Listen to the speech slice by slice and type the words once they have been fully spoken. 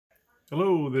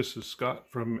Hello, this is Scott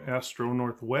from Astro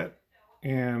Northwest,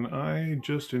 and I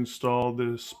just installed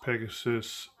this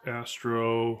Pegasus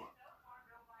Astro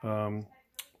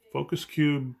Focus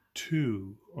Cube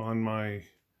 2 on my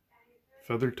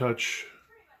Feather Touch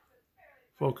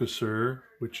focuser,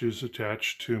 which is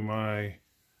attached to my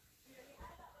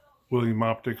William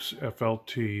Optics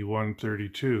FLT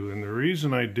 132. And the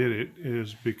reason I did it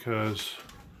is because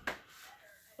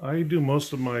I do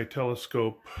most of my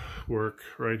telescope work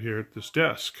right here at this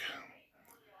desk.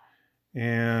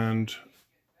 And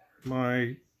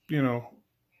my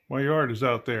yard is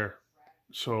out there.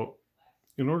 So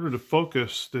in order to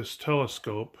focus this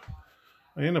telescope,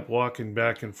 I end up walking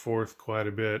back and forth quite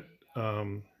a bit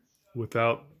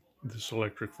without this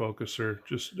electric focuser,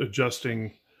 just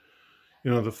adjusting,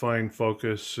 the fine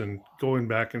focus and going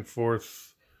back and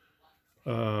forth,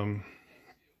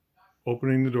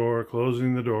 opening the door,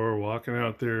 closing the door, walking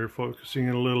out there, focusing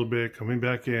in a little bit, coming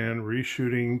back in,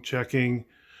 reshooting, checking.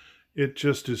 It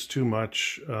just is too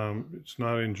much. It's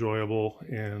not enjoyable,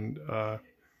 and I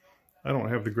don't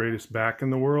have the greatest back in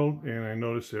the world, and I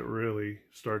notice it really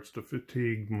starts to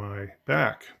fatigue my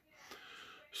back.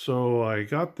 So I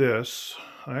got this.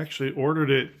 I actually ordered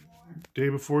it day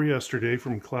before yesterday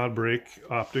from Cloudbreak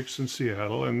Optics in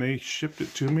Seattle, and they shipped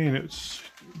it to me, and it's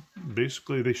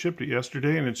basically, they shipped it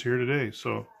yesterday and it's here today,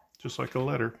 so just like a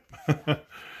letter.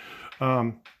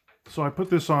 So I put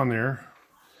this on there.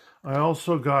 I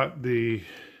also got the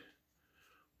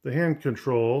hand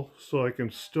control, so I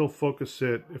can still focus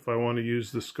it if I want to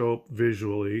use the scope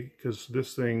visually, because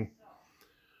this thing,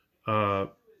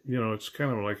 it's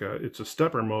kind of like it's a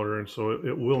stepper motor, and so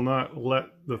it will not let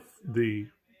the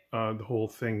whole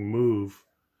thing move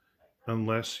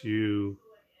unless you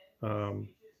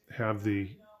have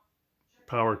the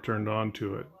power turned on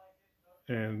to it.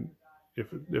 And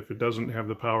if it doesn't have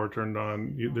the power turned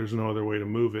on, there's no other way to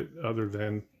move it other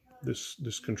than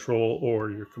this control or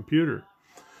your computer.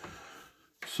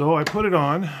 So I put it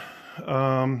on.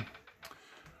 I'll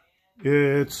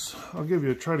try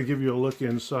to give you a look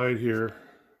inside here,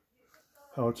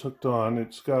 how it's hooked on.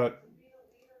 It's got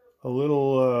a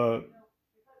little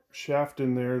shaft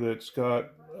in there that's got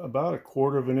about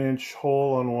 1/4 of an inch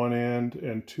hole on one end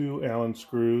and 2 Allen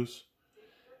screws.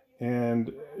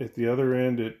 And at the other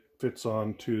end, it fits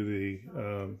onto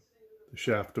the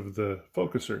shaft of the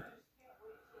focuser.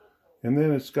 And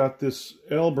then it's got this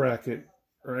L bracket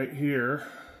right here,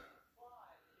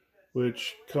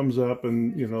 which comes up,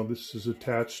 and this is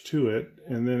attached to it,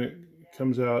 and then it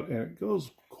comes out and it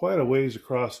goes quite a ways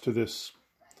across to this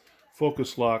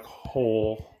focus lock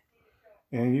hole.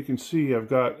 And you can see I've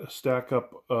got a stack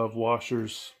up of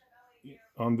washers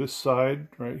on this side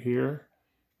right here.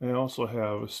 And I also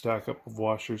have a stack up of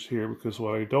washers here, because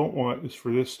what I don't want is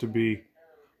for this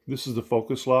is the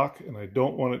focus lock, and I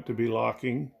don't want it to be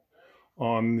locking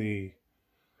on the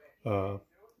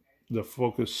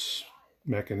focus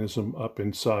mechanism up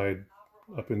inside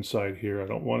here. I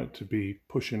don't want it to be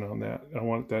pushing on that. I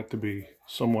want that to be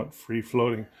somewhat free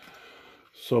floating.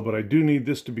 So, but I do need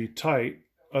this to be tight,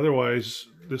 otherwise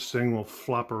this thing will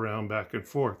flop around back and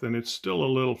forth, and it's still a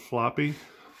little floppy.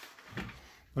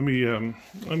 Let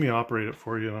me operate it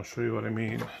for you, and I'll show you what I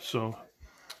mean. So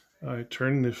I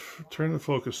turn the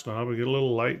focus knob. I get a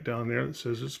little light down there that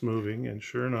says it's moving, and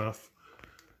sure enough,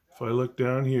 if I look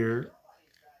down here,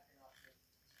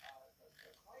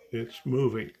 it's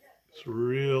moving. It's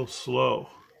real slow,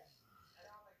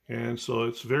 and so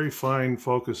it's very fine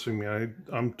focusing me.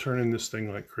 I'm turning this thing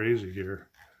like crazy here,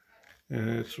 and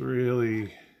it's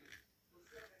really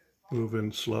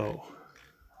moving slow.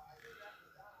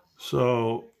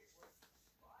 So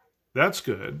that's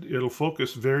good. It'll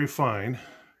focus very fine.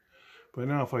 But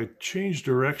now if I change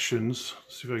directions,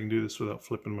 let's see if I can do this without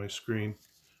flipping my screen.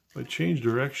 If I change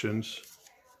directions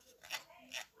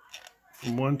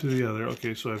from one to the other,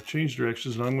 okay, so I've changed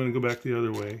directions, and I'm going to go back the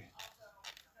other way.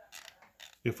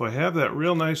 If I have that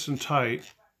real nice and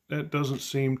tight, that doesn't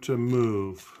seem to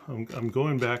move. I'm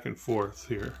going back and forth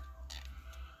here.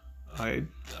 I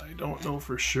don't know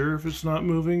for sure if it's not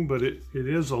moving, but it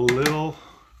is a little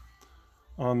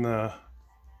on the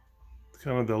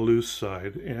kind of the loose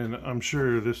side, and I'm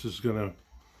sure this is gonna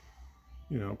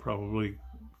probably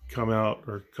come out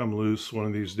or come loose one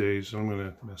of these days, and I'm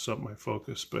gonna mess up my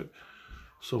focus. But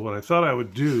so what I thought I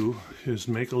would do is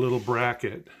make a little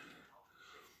bracket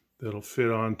that'll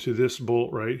fit onto this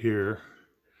bolt right here,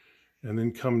 and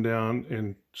then come down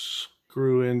and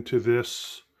screw into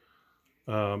this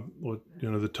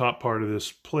the top part of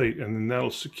this plate, and then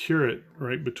that'll secure it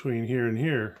right between here and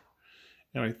here.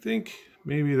 And I think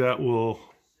maybe that will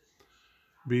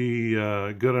be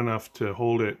good enough to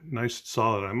hold it nice and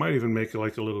solid. I might even make it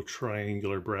like a little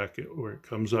triangular bracket where it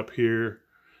comes up here,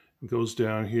 goes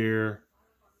down here,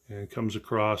 and comes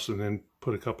across, and then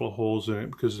put a couple of holes in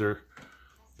it, because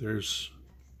there's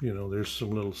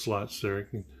some little slots there.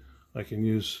 I can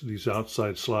use these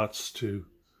outside slots to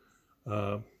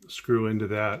screw into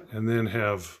that, and then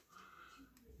have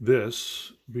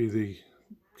this be the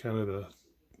kind of the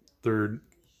third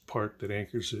part that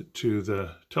anchors it to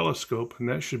the telescope, and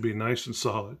that should be nice and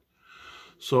solid.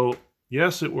 So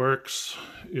yes, it works.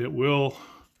 It will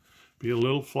be a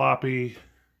little floppy,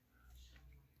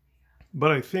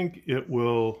 but I think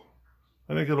it'll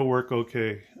work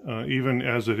okay. Even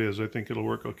as it is, I think it'll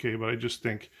work okay, but I just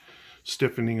think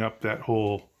stiffening up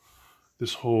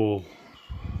this whole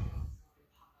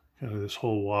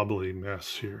wobbly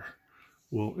mess here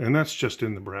and that's just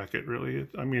in the bracket, really.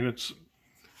 I mean,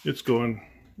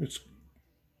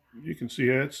 you can see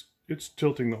it's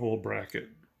tilting the whole bracket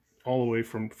all the way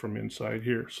from inside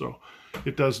here. So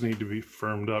it does need to be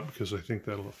firmed up, because I think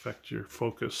that'll affect your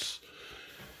focus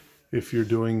if you're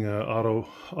doing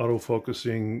auto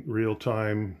focusing real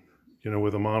time,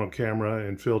 with a mono camera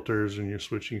and filters, and you're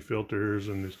switching filters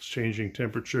and it's changing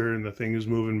temperature and the thing is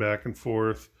moving back and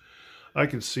forth. I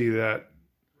could see that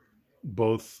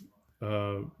both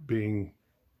being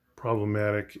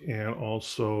problematic, and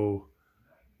also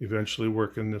eventually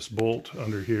working this bolt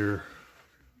under here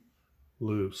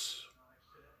loose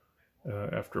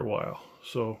after a while.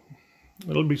 So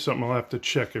it'll be something I'll have to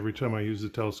check every time I use the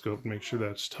telescope and make sure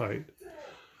that's tight.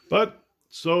 But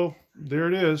so there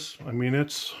it is. I mean,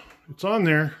 it's on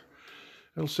there.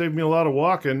 It'll save me a lot of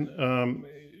walking.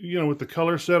 With the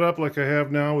color setup like I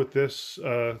have now with this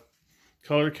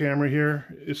color camera here,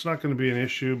 it's not going to be an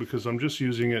issue, because I'm just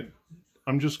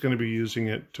going to be using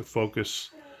it to focus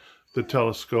the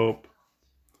telescope.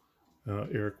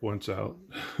 Eric wants out.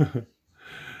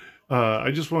 I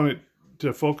just want it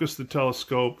to focus the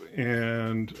telescope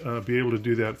and be able to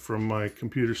do that from my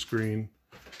computer screen,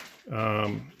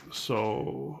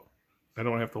 so I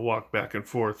don't have to walk back and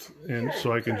forth, and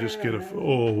so I can just get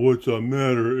oh, what's the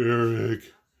matter,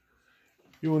 Eric?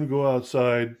 You want to go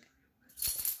outside?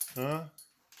 Huh?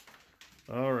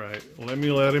 All right, let me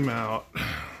let him out.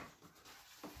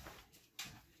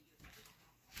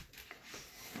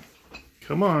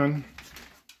 Come on.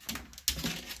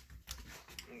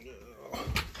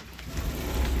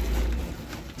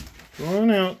 Go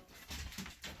on out.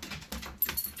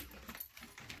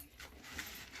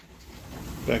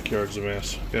 Backyard's a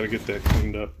mess. Gotta get that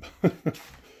cleaned up.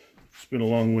 It's been a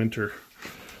long winter.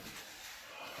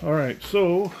 All right,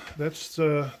 so that's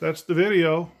the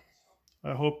video.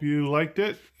 I hope you liked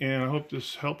it, and I hope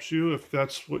this helps you if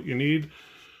that's what you need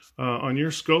on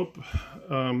your scope.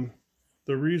 The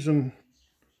reason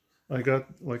I got,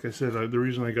 like I said, the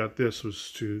reason I got this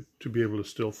was to be able to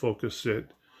still focus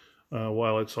it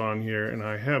while it's on here, and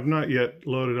I have not yet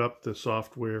loaded up the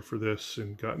software for this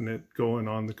and gotten it going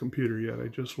on the computer yet. I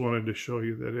just wanted to show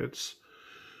you that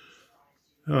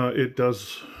it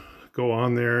does go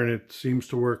on there, and it seems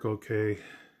to work okay.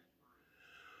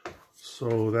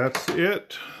 So that's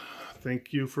it.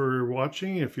 Thank you for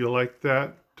watching. If you like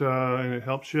that and it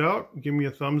helps you out, give me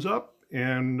a thumbs up,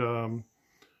 and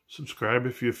subscribe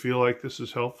if you feel like this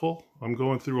is helpful. I'm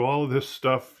going through all of this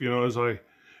stuff,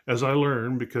 as I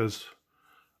learn, because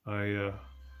I'm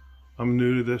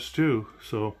new to this too.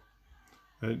 So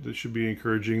it should be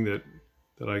encouraging that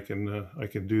I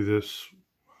can do this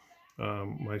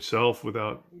myself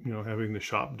without having the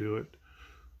shop do it.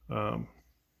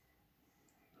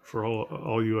 For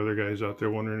all you other guys out there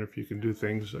wondering if you can do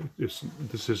things,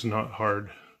 this is not hard.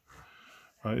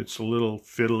 It's a little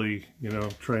fiddly,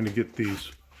 trying to get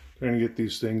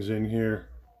these things in here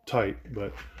tight,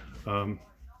 but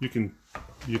you can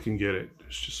get it.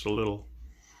 It's just a little,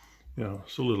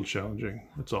 it's a little challenging.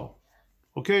 That's all.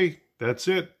 Okay, that's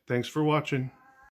it. Thanks for watching.